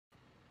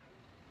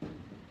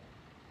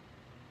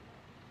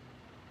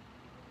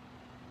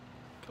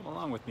Come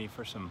along with me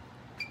for some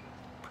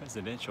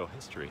presidential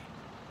history.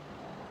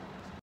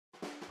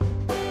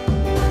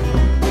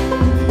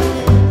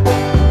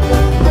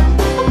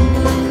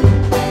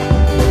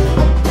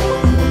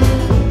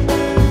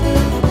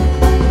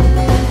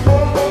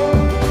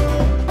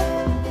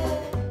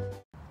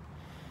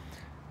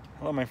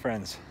 Hello my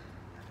friends,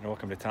 and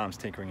welcome to Tom's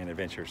Tinkering and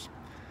Adventures.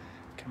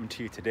 Coming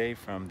to you today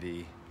from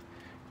the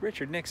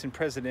Richard Nixon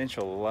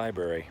Presidential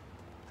Library.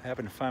 I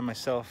happen to find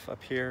myself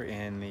up here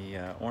in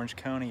the Orange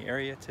County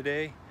area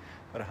today,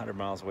 about 100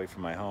 miles away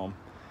from my home,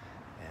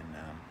 and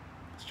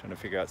I was trying to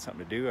figure out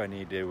something to do. I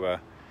need to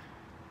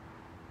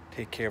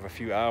take care of a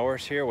few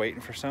hours here waiting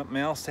for something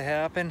else to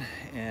happen,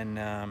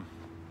 and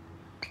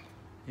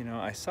you know,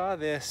 I saw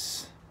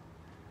this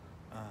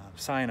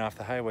sign off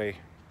the highway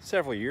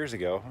several years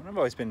ago, and I've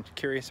always been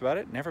curious about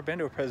it. Never been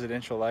to a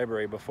presidential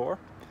library before.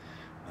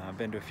 I've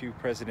been to a few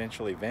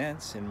presidential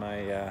events in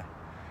my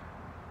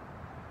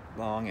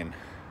long and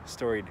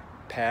storied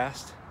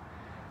past,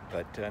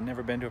 but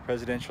never been to a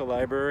presidential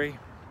library.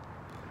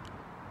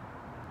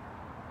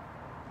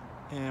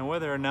 And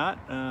whether or not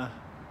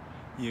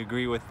you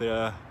agree with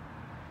the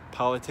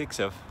politics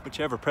of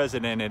whichever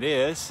president it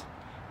is,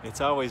 it's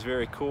always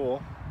very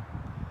cool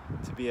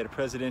to be at a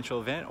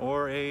presidential event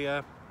or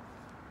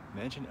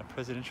imagine a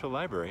presidential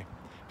library.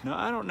 Now,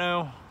 I don't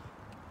know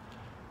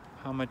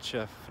how much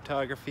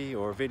photography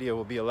or video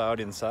will be allowed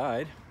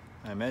inside.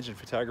 I imagine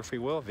photography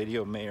will,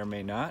 video may or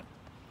may not,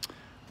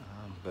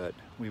 but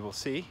we will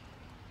see.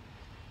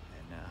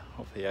 And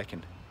hopefully I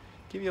can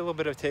give you a little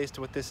bit of a taste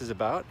of what this is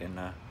about. And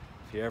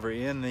if you're ever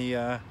in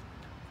the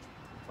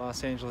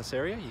Los Angeles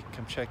area, you can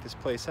come check this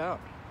place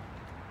out.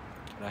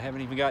 And I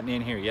haven't even gotten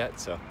in here yet,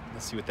 so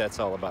let's see what that's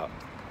all about.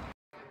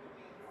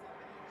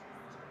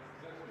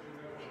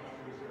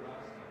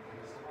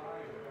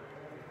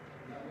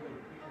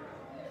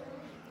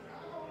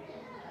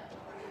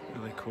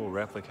 Really cool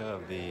replica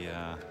of the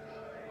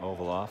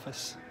Oval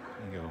Office.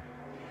 You can go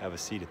have a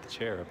seat at the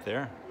chair up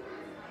there.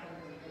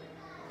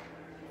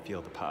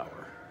 Feel the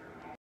power.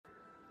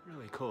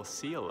 Really cool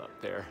seal up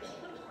there.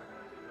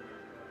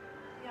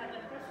 Yeah, the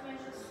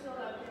presidential seal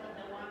up there,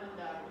 the one in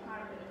the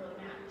parliament will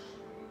match.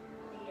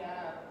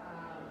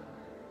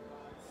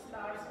 The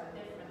stars are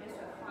different. These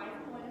are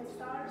 5-pointed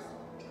stars.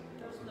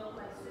 Those look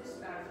like 6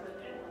 stars, but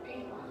they're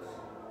 8 ones.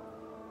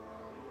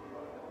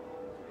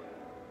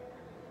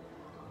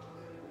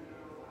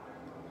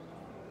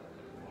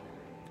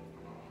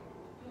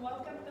 You're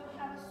welcome to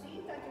have a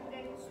seat. I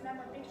can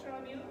snap a picture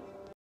of you.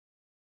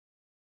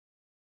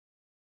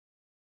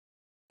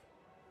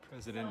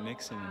 President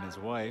Nixon and his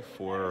wife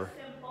were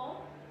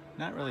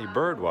not really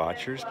bird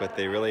watchers, but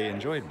they really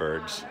enjoyed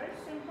birds.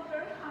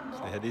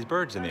 So they had these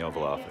birds in the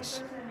Oval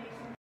Office.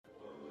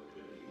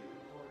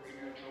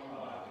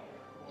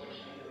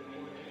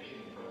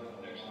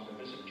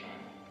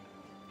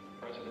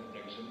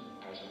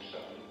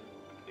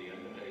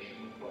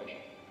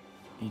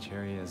 Each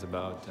area is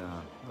about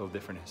little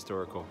different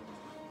historical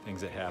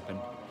things that happened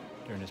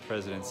during his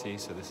presidency.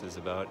 So this is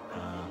about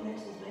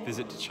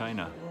visit to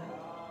China.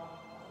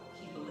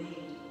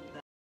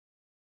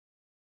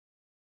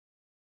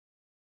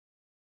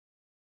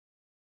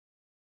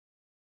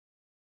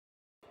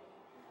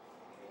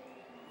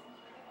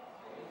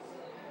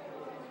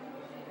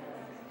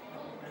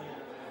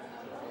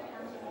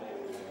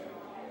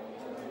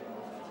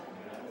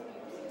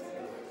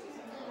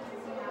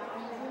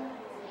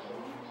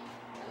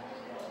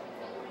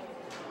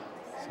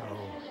 So,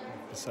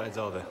 besides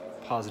all the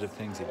positive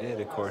things he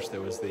did, of course, there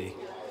was the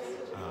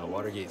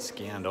Watergate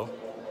scandal.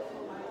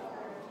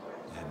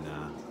 And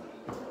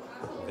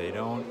they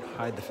don't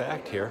hide the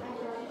fact here.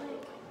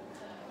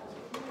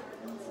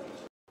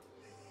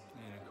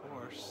 And of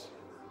course,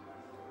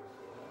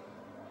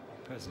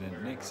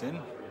 President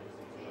Nixon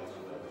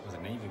was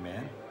a Navy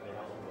man,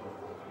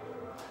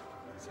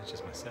 such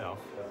as myself.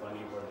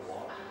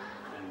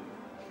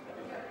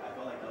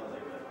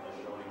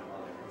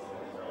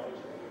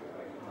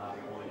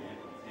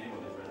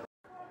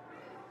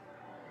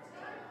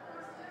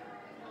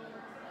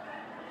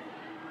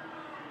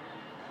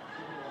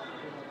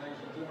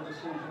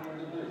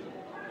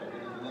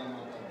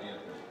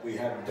 We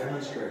have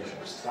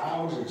demonstrations,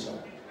 thousands of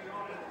them.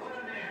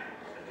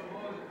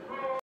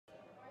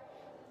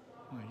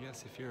 Well, I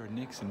guess if you're a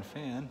Nixon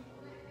fan,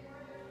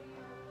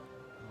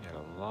 you got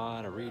a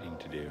lot of reading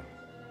to do.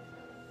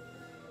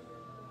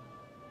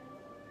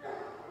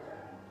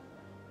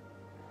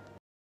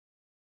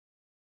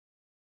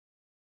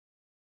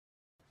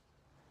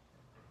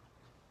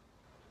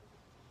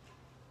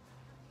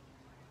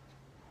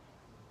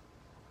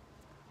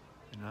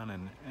 And on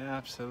an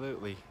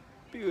absolutely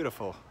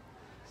beautiful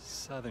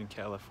Southern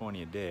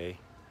California day,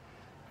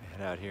 we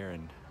head out here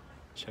and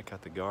check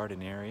out the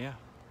garden area.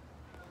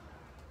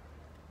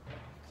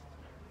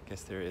 I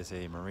guess there is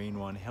a Marine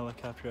One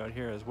helicopter out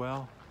here as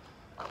well.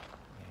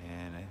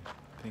 And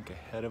I think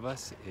ahead of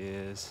us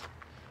is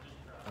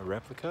a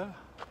replica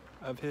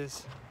of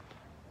his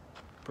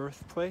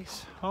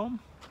birthplace home.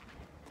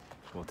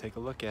 We'll take a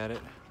look at it.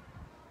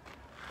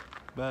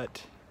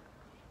 But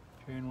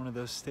If you're in one of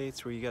those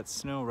states where you got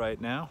snow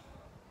right now,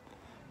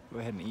 go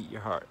ahead and eat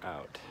your heart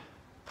out.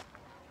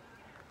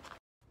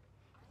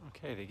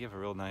 Okay, they give a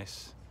real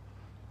nice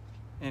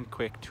and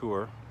quick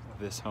tour of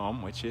this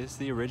home, which is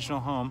the original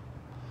home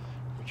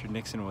Richard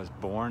Nixon was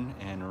born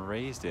and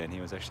raised in.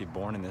 He was actually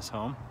born in this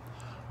home.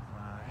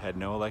 Had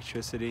no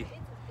electricity,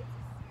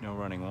 no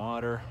running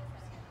water.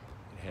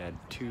 It had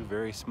 2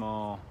 very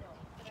small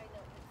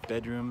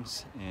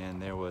bedrooms,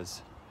 and there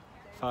was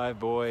 5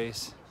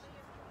 boys.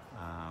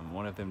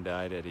 One of them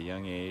died at a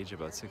young age,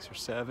 about 6 or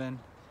 7,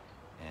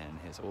 and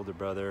his older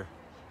brother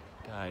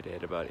died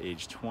at about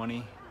age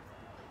 20.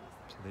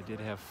 So they did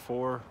have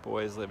 4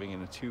 boys living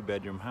in a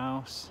 2-bedroom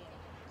house.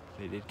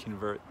 They did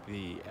convert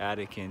the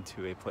attic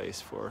into a place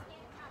for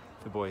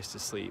the boys to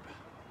sleep.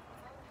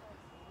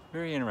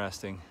 Very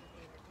interesting.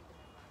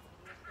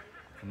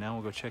 And now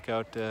we'll go check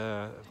out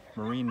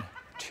Marine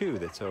 2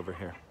 that's over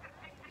here.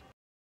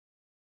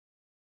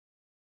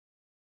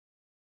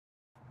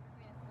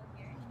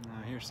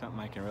 Now here's something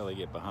I can really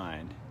get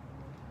behind.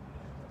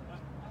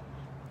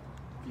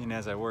 Being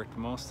as I worked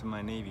most of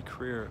my Navy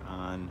career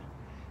on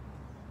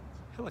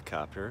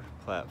helicopter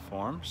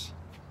platforms,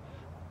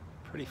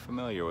 pretty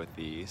familiar with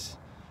these.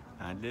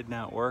 I did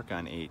not work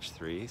on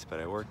H-3s, but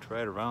I worked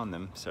right around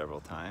them several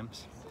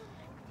times.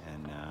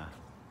 And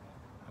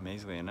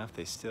amazingly enough,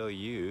 they still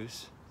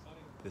use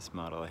this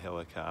model of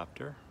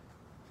helicopter,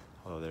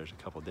 although there's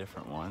a couple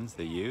different ones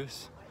they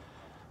use.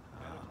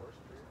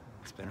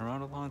 It's been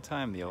around a long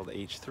time, the old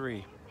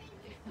H-3.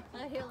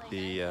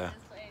 The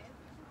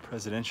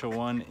presidential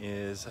one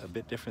is a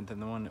bit different than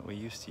the one that we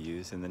used to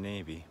use in the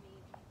Navy.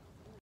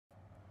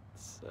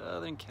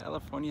 Southern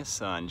California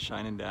sun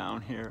shining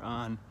down here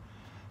on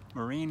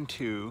Marine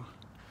 2.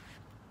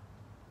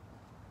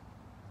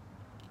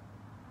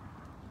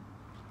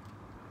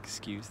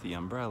 Excuse the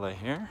umbrella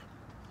here.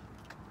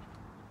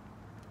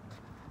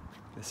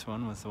 This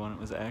one was the one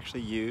that was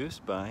actually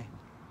used by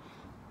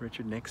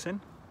Richard Nixon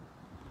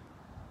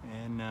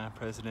and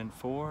President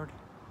Ford,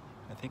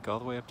 I think all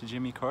the way up to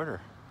Jimmy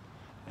Carter.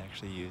 They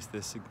actually used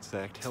this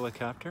exact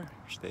helicopter,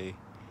 which they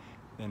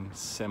then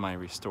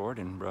semi-restored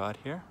and brought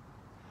here.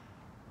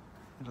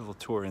 A little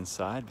tour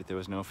inside, but there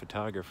was no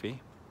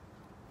photography.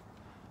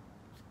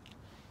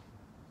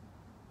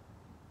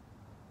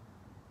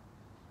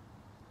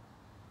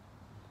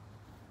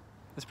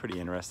 It's pretty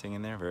interesting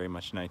in there, very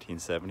much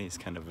 1970s,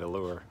 kind of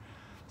velour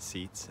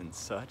seats and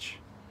such.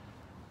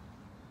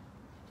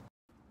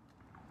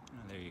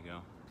 Oh, there you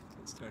go. So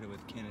it started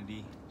with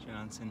Kennedy,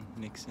 Johnson,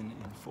 Nixon,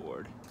 and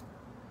Ford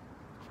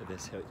for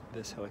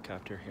this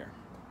helicopter here.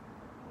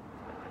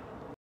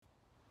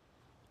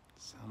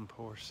 Some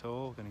poor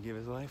soul gonna give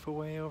his life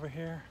away over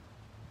here.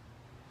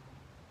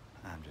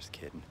 I'm just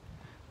kidding.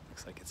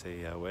 Looks like it's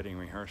a wedding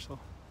rehearsal.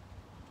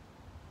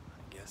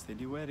 I guess they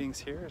do weddings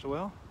here as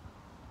well.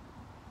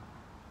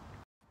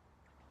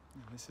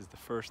 And this is the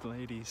First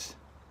Lady's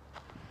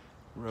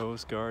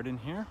rose garden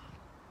here.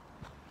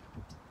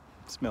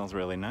 It smells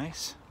really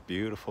nice.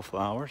 Beautiful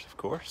flowers, of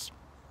course.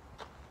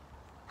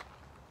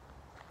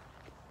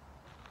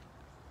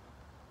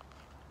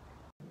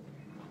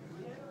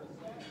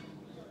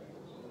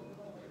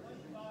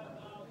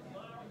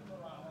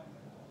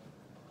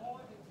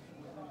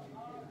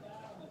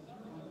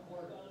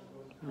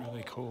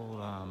 Really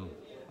cool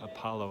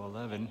Apollo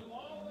 11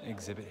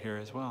 exhibit here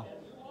as well.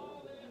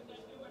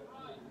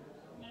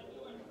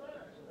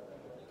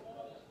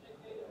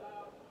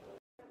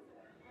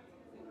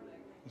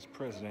 This is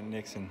President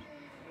Nixon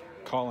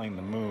calling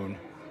the moon.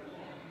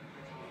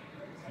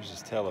 There's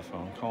his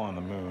telephone calling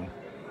the moon.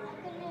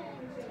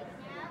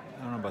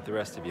 I don't know about the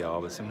rest of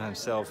y'all, but sometimes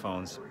cell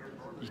phones,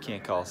 you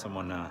can't call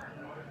someone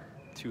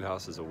 2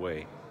 houses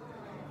away.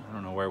 I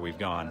don't know where we've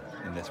gone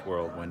in this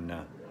world when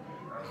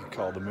you can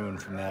call the moon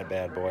from that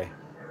bad boy.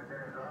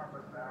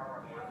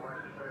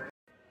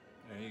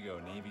 There you go,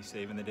 Navy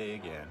saving the day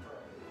again.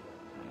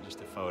 And just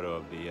a photo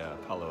of the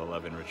Apollo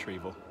 11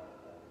 retrieval.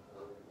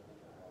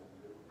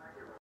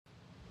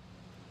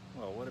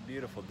 Well, what a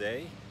beautiful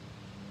day.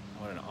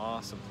 What an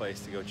awesome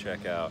place to go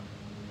check out.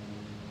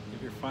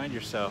 If you find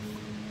yourself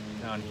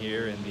down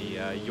here in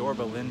the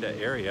Yorba Linda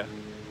area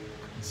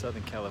in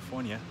Southern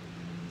California,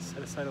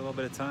 set aside a little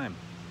bit of time.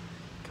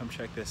 Come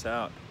check this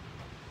out.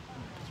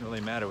 It doesn't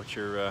really matter what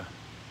your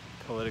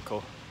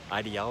political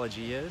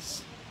ideology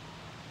is.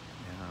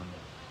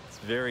 It's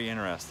very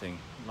interesting.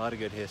 A lot of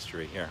good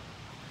history here.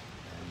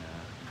 And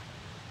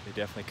they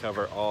definitely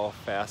cover all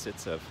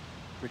facets of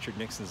Richard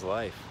Nixon's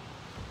life,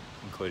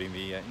 including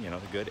the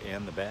the good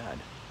and the bad.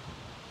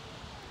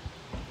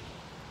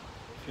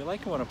 If you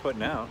like what I'm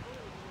putting out,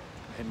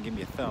 go ahead and give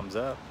me a thumbs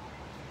up.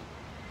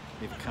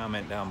 Leave a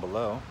comment down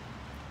below.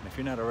 And if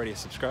you're not already a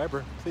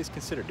subscriber, please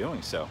consider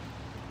doing so.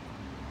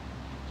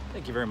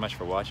 Thank you very much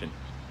for watching.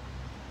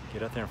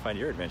 Get out there and find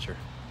your adventure.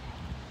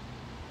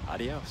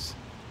 Adios.